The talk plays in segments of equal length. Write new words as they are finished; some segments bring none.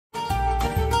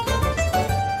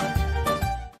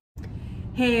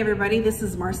Hey everybody, this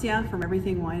is Marcia from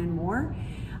Everything Wine and More.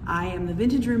 I am the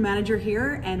Vintage Room Manager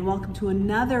here and welcome to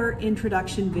another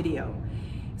introduction video.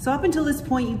 So up until this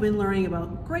point you've been learning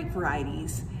about grape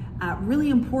varieties, really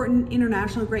important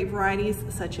international grape varieties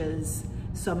such as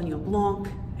Sauvignon Blanc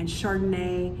and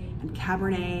Chardonnay and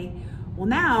Cabernet. Well,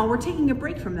 now we're taking a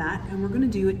break from that and we're going to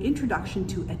do an introduction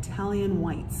to Italian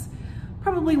whites.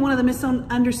 Probably one of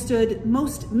the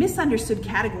most misunderstood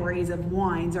categories of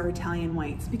wines are Italian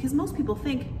whites because most people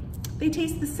think they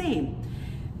taste the same.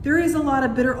 There is a lot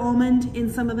of bitter almond in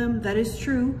some of them, that is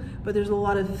true, but there's a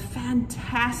lot of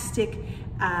fantastic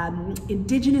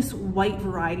indigenous white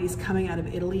varieties coming out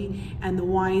of Italy, and the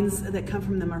wines that come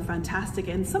from them are fantastic,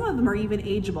 and some of them are even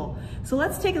ageable. So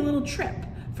let's take a little trip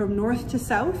from north to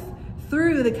south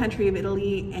through the country of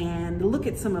Italy and look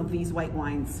at some of these white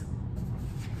wines.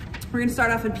 We're going to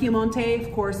start off in Piemonte,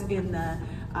 of course, in the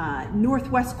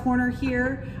northwest corner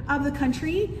here of the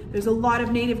country. There's a lot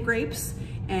of native grapes,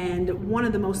 and one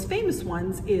of the most famous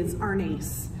ones is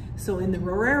Arnese. So in the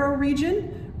Roero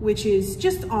region, which is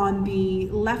just on the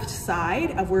left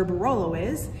side of where Barolo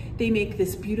is, they make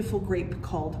this beautiful grape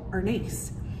called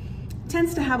Arnese. It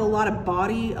tends to have a lot of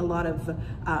body, a lot of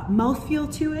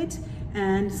mouthfeel to it,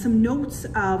 and some notes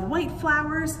of white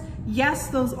flowers. Yes,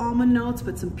 those almond notes,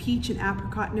 but some peach and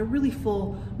apricot and a really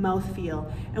full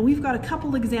mouthfeel. And we've got a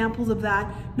couple examples of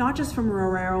that, not just from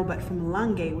Roero, but from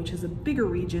Langhe, which is a bigger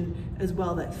region as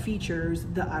well that features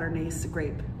the Arnese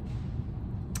grape.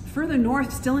 Further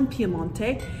north, still in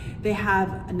Piemonte, they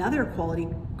have another quality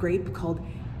grape called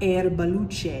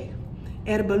Erbaluce.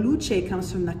 Erbaluce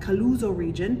comes from the Caluso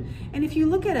region, and if you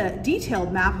look at a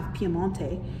detailed map of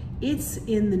Piemonte, it's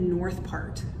in the north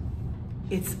part.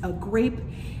 It's a grape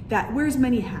that wears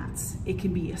many hats. It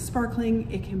can be a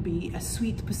sparkling, it can be a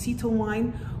sweet passito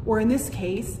wine, or in this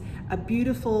case, a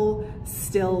beautiful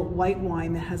still white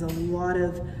wine that has a lot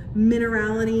of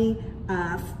minerality,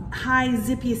 high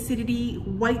zippy acidity,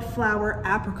 white flower,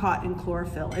 apricot, and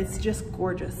chlorophyll. It's just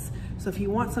gorgeous. So if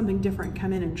you want something different,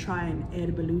 come in and try an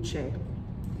Erbaluce.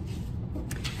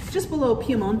 Just below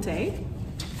Piemonte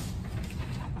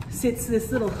sits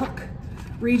this little hook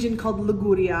region called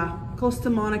Liguria, close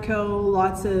to Monaco.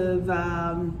 Lots of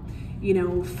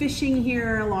fishing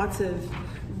here, lots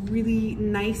of really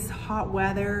nice hot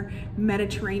weather,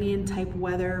 Mediterranean type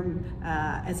weather,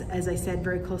 as I said,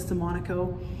 very close to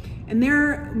Monaco. And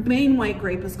their main white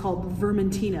grape is called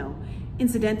Vermentino.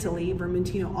 Incidentally,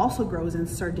 Vermentino also grows in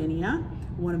Sardinia,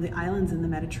 one of the islands in the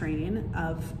Mediterranean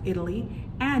of Italy,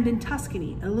 and in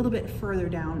Tuscany, a little bit further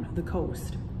down the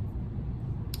coast.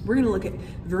 We're going to look at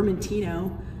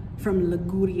Vermentino from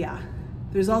Liguria.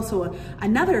 There's also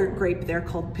another grape there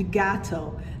called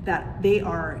Pigato, that they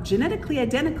are genetically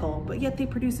identical, but yet they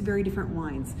produce very different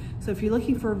wines. So if you're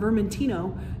looking for a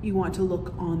Vermentino, you want to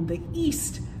look on the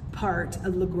east part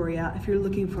of Liguria. If you're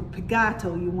looking for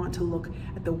Pigato, you want to look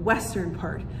at the western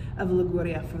part of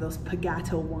Liguria for those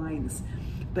Pigato wines.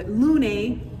 But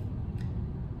Lune,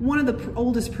 one of the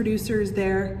oldest producers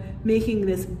there, making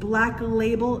this black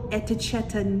label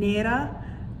Etichetta Nera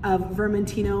of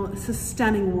Vermentino. It's a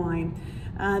stunning wine.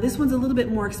 This one's a little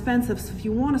bit more expensive, so if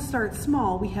you want to start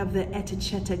small, we have the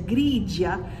Etichetta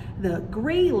Grigia, the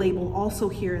gray label, also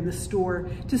here in the store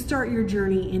to start your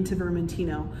journey into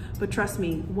Vermentino. But trust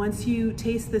me, once you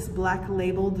taste this black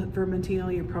labeled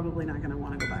Vermentino, you're probably not going to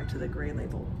want to go back to the gray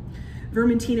label.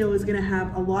 Vermentino is going to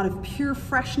have a lot of pure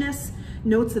freshness,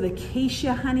 notes of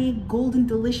acacia honey, golden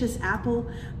delicious apple,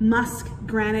 musk,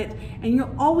 granite, and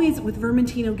you'll always, with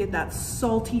Vermentino, get that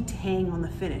salty tang on the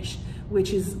finish,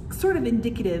 which is sort of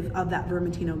indicative of that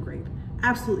Vermentino grape.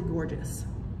 Absolutely gorgeous.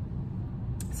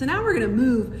 So now we're going to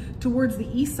move towards the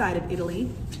east side of Italy.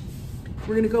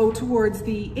 We're going to go towards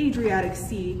the Adriatic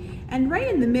Sea, and right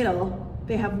in the middle,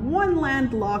 they have one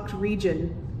landlocked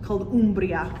region called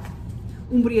Umbria.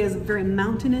 Umbria is a very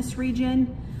mountainous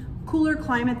region, cooler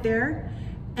climate there,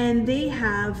 and they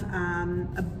have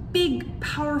a big,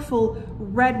 powerful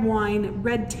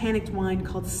red tannic wine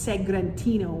called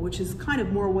Segrantino, which is kind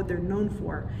of more what they're known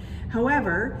for.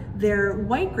 However, their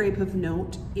white grape of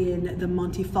note in the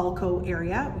Montifalco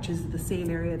area, which is the same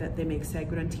area that they make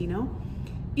Segrantino,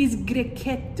 is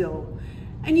Grechetto.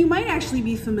 And you might actually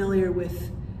be familiar with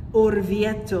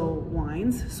Orvieto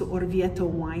wines. So Orvieto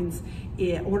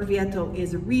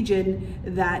is a region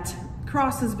that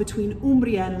crosses between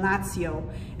Umbria and Lazio,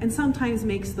 and sometimes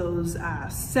makes those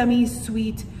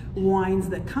semi-sweet wines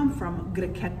that come from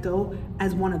Grechetto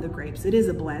as one of the grapes. It is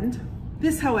a blend.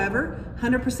 This, however,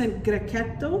 100%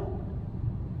 Grechetto,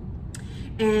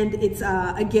 And it's,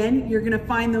 again, you're gonna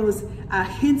find those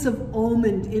hints of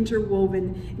almond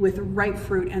interwoven with ripe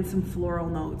fruit and some floral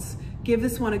notes. Give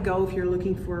this one a go if you're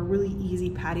looking for a really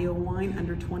easy patio wine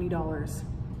under $20.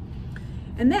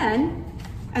 And then,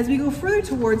 as we go further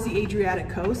towards the Adriatic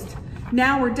coast,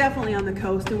 now we're definitely on the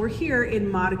coast and we're here in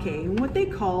Marche, in what they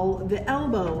call the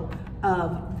elbow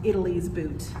of Italy's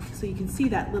boot. So you can see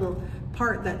that little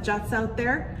part that juts out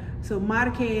there. So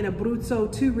Marche and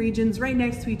Abruzzo, two regions right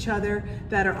next to each other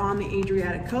that are on the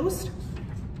Adriatic coast.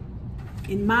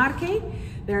 In Marche,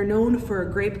 they're known for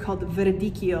a grape called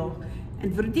Verdicchio.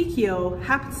 And Verdicchio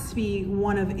happens to be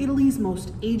one of Italy's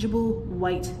most ageable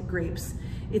white grapes.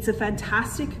 It's a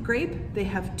fantastic grape. They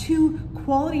have two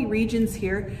quality regions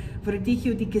here,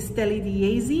 Verdicchio di Castelli di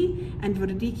Jesi and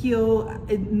Verdicchio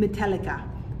Metallica.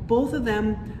 Both of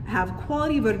them have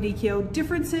quality Verdicchio.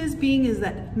 Differences being is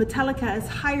that Metallica is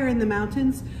higher in the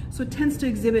mountains, so it tends to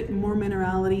exhibit more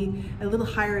minerality, a little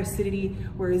higher acidity,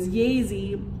 whereas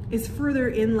Jesi is further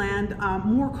inland,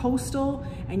 more coastal,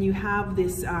 and you have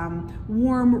this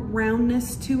warm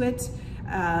roundness to it.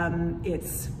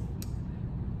 It's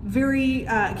very,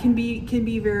 can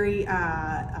be very,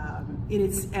 in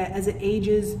its, as it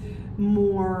ages,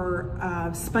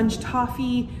 more sponge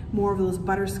toffee, more of those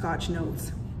butterscotch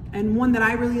notes. And one that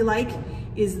I really like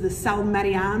is the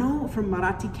Salmariano from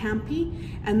Maratti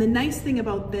Campi. And the nice thing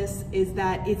about this is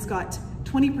that it's got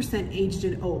 20% aged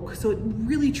in oak. So it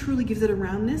really truly gives it a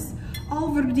roundness. All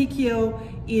Verdicchio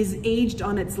is aged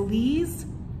on its lees.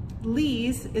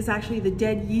 Lees is actually the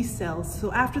dead yeast cells.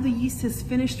 So after the yeast has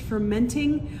finished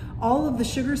fermenting all of the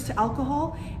sugars to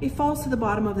alcohol, it falls to the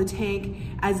bottom of the tank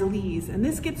as lees. And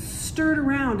this gets stirred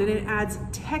around and it adds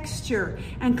texture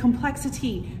and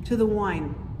complexity to the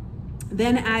wine.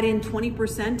 Then add in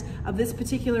 20% of this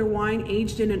particular wine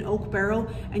aged in an oak barrel,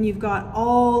 and you've got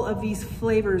all of these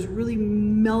flavors really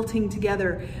melting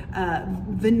together.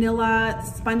 Vanilla,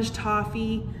 sponge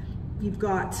toffee, you've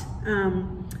got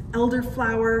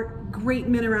elderflower,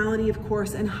 great minerality, of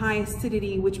course, and high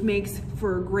acidity, which makes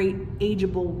for a great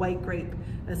ageable white grape.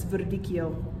 That's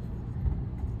Verdicchio.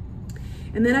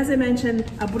 And then, as I mentioned,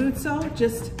 Abruzzo,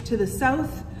 just to the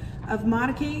south of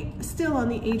Marche, still on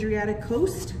the Adriatic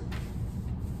coast.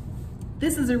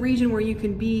 This is a region where you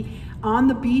can be on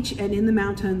the beach and in the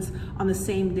mountains on the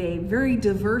same day. Very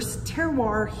diverse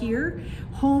terroir here,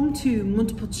 home to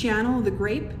Montepulciano, the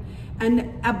grape,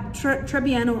 and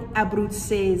Trebbiano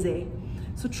Abruzzese.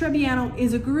 So Trebbiano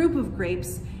is a group of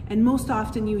grapes, and most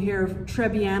often you hear of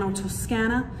Trebbiano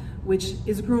Toscana, which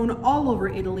is grown all over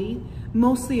Italy,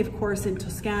 mostly of course in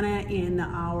Toscana in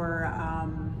our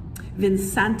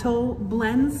Vinsanto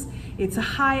blends. It's a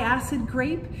high acid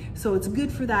grape, so it's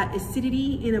good for that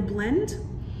acidity in a blend.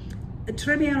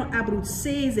 Trebbiano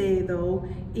Abruzzese, though,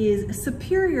 is a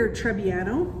superior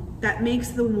Trebbiano that makes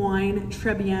the wine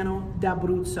Trebbiano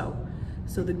d'Abruzzo.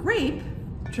 So the grape,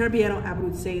 Trebbiano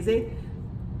Abruzzese,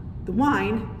 the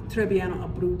wine, Trebbiano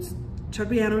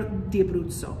di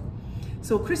Abruzzo.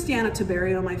 So Cristiano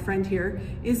Tiberio, my friend here,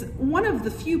 is one of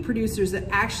the few producers that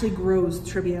actually grows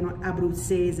Trebbiano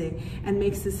Abruzzese and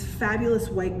makes this fabulous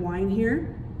white wine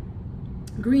here.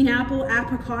 Green apple,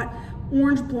 apricot,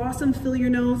 orange blossom fill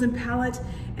your nose and palate,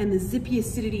 and the zippy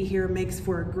acidity here makes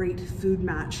for a great food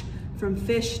match, from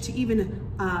fish to even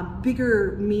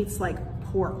bigger meats like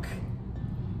pork.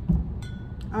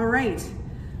 All right,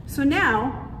 so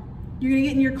now you're gonna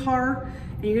get in your car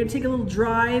and you're gonna take a little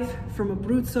drive from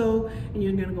Abruzzo and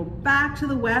you're gonna go back to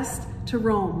the west to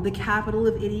Rome, the capital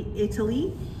of Italy,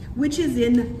 which is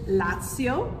in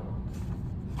Lazio.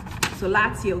 So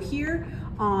Lazio here,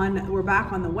 we're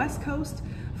back on the west coast.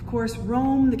 Of course,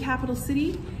 Rome, the capital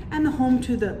city, and the home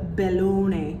to the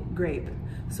Bellone grape.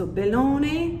 So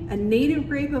Bellone, a native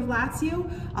grape of Lazio,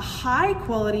 a high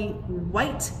quality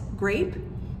white grape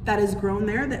that is grown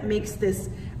there that makes this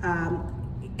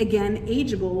again,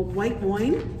 ageable white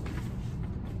wine.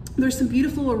 There's some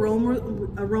beautiful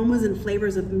aromas and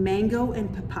flavors of mango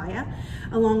and papaya,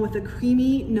 along with a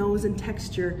creamy nose and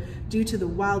texture due to the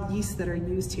wild yeasts that are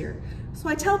used here. So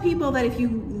I tell people that if you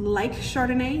like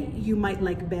Chardonnay, you might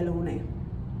like Bellone.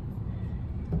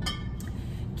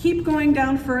 Keep going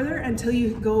down further until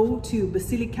you go to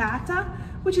Basilicata,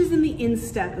 which is in the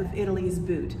instep of Italy's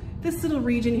boot. This little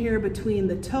region here between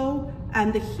the toe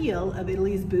and the heel of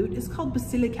Italy's boot is called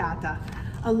Basilicata.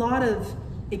 A lot of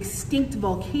extinct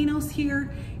volcanoes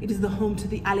here. It is the home to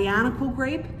the Aglianico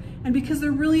grape. And because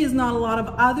there really is not a lot of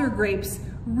other grapes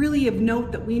really of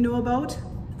note that we know about,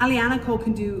 Aglianico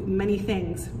can do many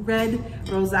things. Red,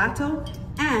 rosato,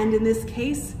 and in this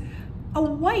case, a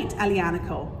white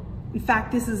Aglianico. In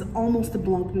fact, this is almost a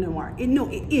Blanc de Noir. It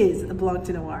is a Blanc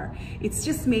de Noir. It's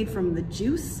just made from the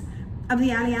juice of the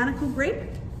Aglianico grape.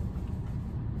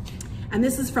 And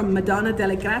this is from Madonna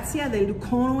della Grazia del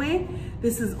Luconoe.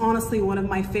 This is honestly one of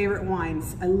my favorite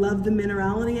wines. I love the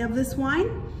minerality of this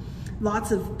wine.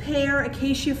 Lots of pear,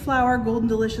 acacia flower, golden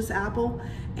delicious apple.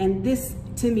 And this,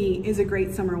 to me, is a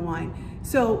great summer wine.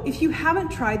 So if you haven't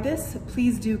tried this,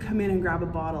 please do come in and grab a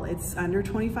bottle. It's under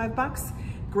 25 bucks.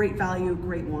 Great value,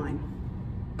 great wine.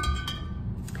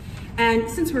 And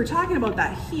since we're talking about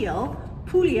that heel,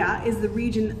 Puglia is the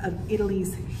region of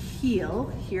Italy's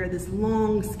heel here, this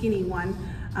long skinny one.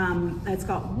 It's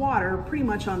got water pretty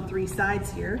much on 3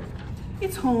 sides here.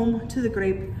 It's home to the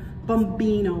grape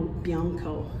Bambino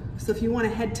Bianco. So if you want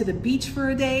to head to the beach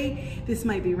for a day, this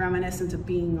might be reminiscent of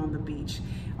being on the beach.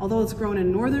 Although it's grown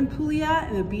in northern Puglia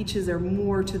and the beaches are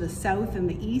more to the south and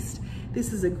the east,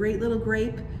 this is a great little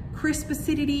grape. Crisp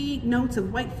acidity, notes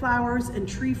of white flowers and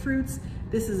tree fruits.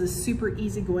 This is a super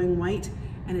easygoing white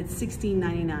and it's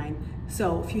 $16.99.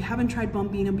 So if you haven't tried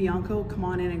Bambino Bianco, come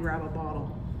on in and grab a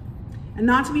bottle. And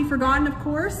not to be forgotten, of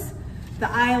course, the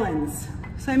islands.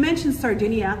 So I mentioned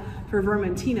Sardinia for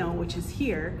Vermentino, which is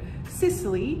here.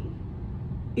 Sicily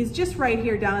is just right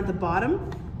here down at the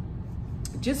bottom,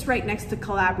 just right next to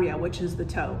Calabria, which is the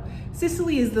toe.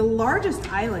 Sicily is the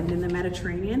largest island in the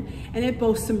Mediterranean, and it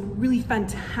boasts some really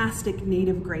fantastic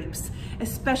native grapes,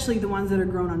 especially the ones that are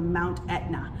grown on Mount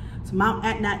Etna. So Mount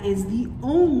Etna is the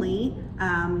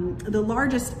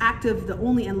largest active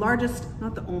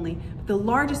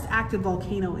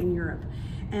volcano in Europe.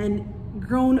 And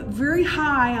grown very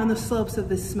high on the slopes of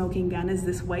this smoking gun is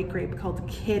this white grape called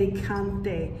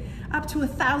Caricante, up to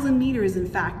 1,000 meters, in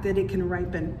fact, that it can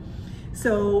ripen.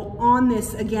 So on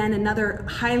this, again, another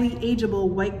highly ageable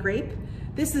white grape.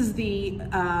 This is the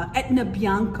Etna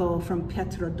Bianco from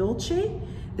Pietrodolce.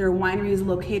 Their winery is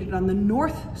located on the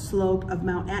north slope of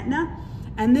Mount Etna.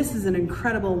 And this is an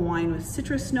incredible wine with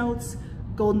citrus notes,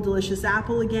 golden delicious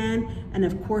apple again, and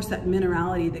of course that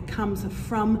minerality that comes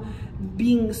from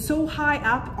being so high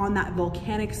up on that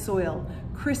volcanic soil.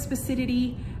 Crisp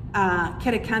acidity.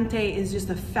 Caricante is just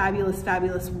a fabulous,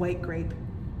 fabulous white grape.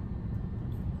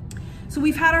 So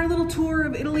we've had our little tour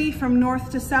of Italy from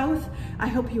north to south. I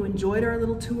hope you enjoyed our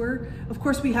little tour. Of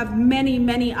course, we have many,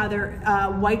 many other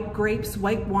white grapes,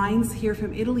 white wines here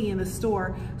from Italy in the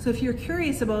store. So if you're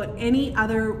curious about any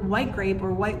other white grape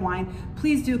or white wine,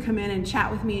 please do come in and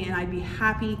chat with me and I'd be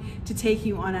happy to take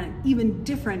you on an even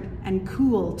different and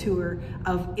cool tour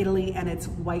of Italy and its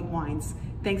white wines.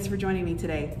 Thanks for joining me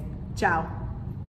today. Ciao.